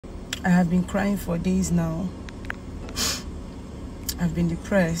I have been crying for days now. I've been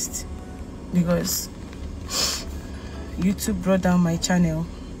depressed because YouTube brought down my channel.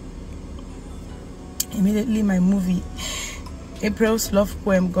 Immediately my movie April's Love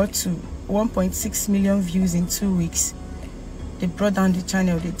Poem got to 1.6 million views in 2 weeks. They brought down the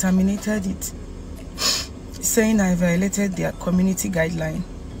channel, they terminated it, saying I violated their community guideline.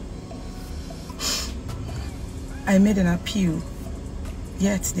 I made an appeal,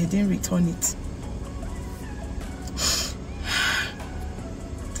 yet they didn't return it.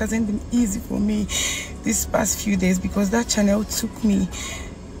 It hasn't been easy for me these past few days because that channel took me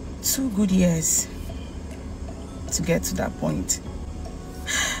 2 good years to get to that point.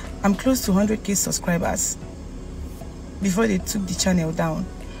 I'm close to 100k subscribers before they took the channel down.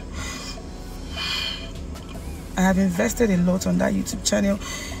 I have invested a lot on that YouTube channel,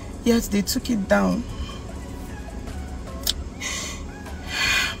 yet they took it down.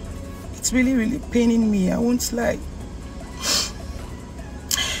 It's really paining me, I won't lie.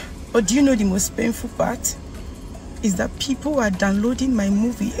 But do you know the most painful part? Is that people are downloading my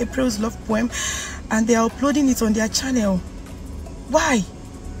movie April's Love Poem and they are uploading it on their channel. Why?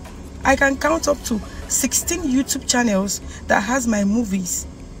 I can count up to 16 YouTube channels that has my movies,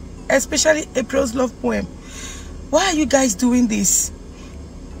 especially April's Love Poem. Why are you guys doing this?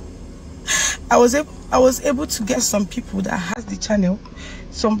 I was able to get some people that has the channel.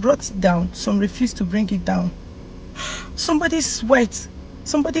 Some brought it down, some refused to bring it down. Somebody's sweat,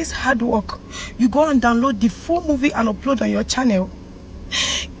 somebody's hard work. You go and download the full movie and upload on your channel.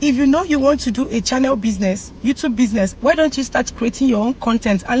 If you know you want to do a channel business, YouTube business, why don't you start creating your own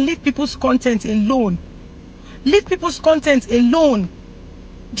content and leave people's content alone? Leave people's content alone.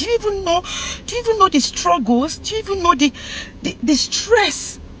 Do you even know the struggles? Do you even know the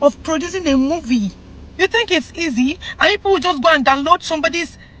stress of producing a movie? You think it's easy and people will just go and download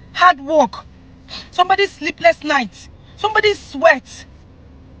somebody's hard work, somebody's sleepless nights, somebody's sweat?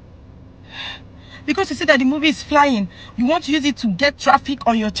 Because you see that the movie is flying, you want to use it to get traffic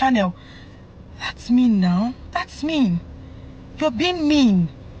on your channel. That's mean now. That's mean. You're being mean.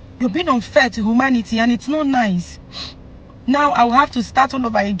 You're being unfair to humanity and it's not nice. Now I will have to start all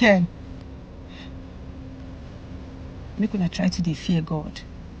over again. Make when I try to fear God.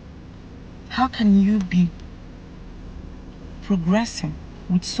 How can you be progressing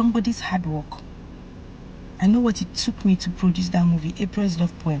with somebody's hard work? I know what it took me to produce that movie, April's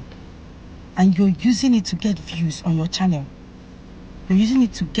Love Poem. And you're using it to get views on your channel. You're using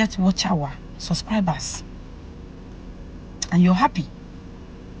it to get watch hour, subscribers. And you're happy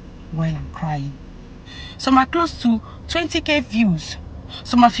while I'm crying. Some are close to 20k views.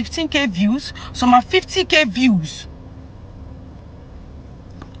 Some are 15k views. Some are 50k views.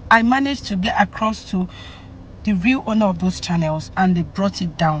 I managed to get across to the real owner of those channels and they brought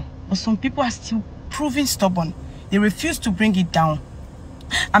it down. But some people are still proving stubborn. They refuse to bring it down.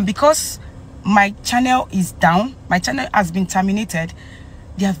 And because my channel is down, my channel has been terminated,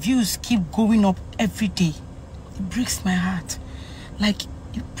 their views keep going up every day. It breaks my heart. Like,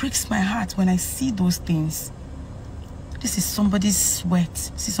 it breaks my heart when I see those things. This is somebody's sweat.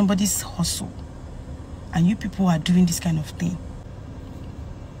 This is somebody's hustle. And you people are doing this kind of thing.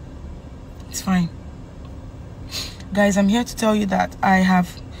 It's fine. Guys, I'm here to tell you that I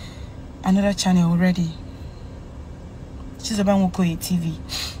have another channel already. Chizoba Nwokoye TV.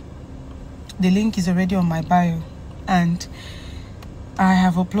 The link is already on my bio. And I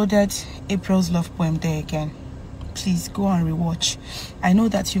have uploaded April's Love Poem there again. Please go and rewatch. I know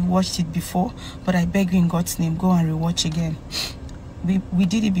that you've watched it before, but I beg you in God's name, go and rewatch again. We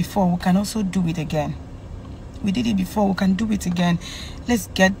did it before, we can also do it again. We did it before, we can do it again. Let's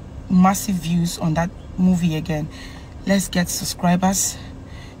get massive views on that movie again. Let's get subscribers.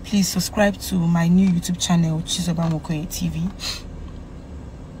 Please subscribe to my new YouTube channel, Chizoba Nwokoye TV.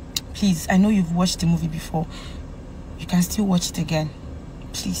 Please, I know you've watched the movie before. You can still watch it again.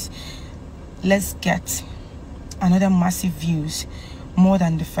 Please, let's get another massive views, more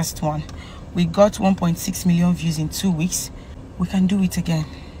than the first one. We got 1.6 million views in 2 weeks. We can do it again.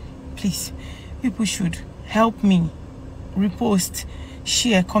 Please, people should help me. Repost,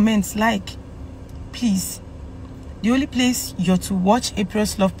 share, comment, like. Please. The only place you're to watch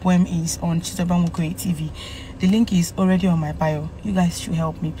April's Love Poem is on Chizoba Nwokoye TV. The link is already on my bio. You guys should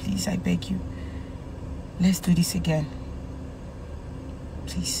help me, please. I beg you. Let's do this again.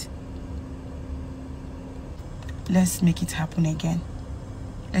 Please. Let's make it happen again.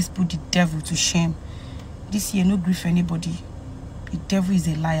 Let's put the devil to shame. This year, no grief anybody. The devil is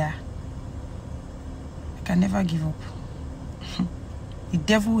a liar. I can never give up. The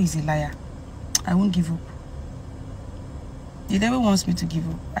devil is a liar. I won't give up. The devil wants me to give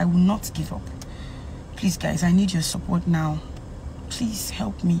up. I will not give up. Please, guys, I need your support now. Please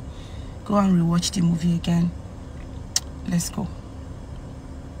help me. Go and rewatch the movie again. Let's go.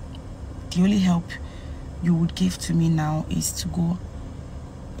 The only help you would give to me now is to go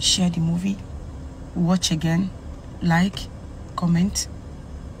share the movie, watch again, like, comment.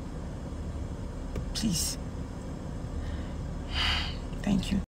 Please. Thank you.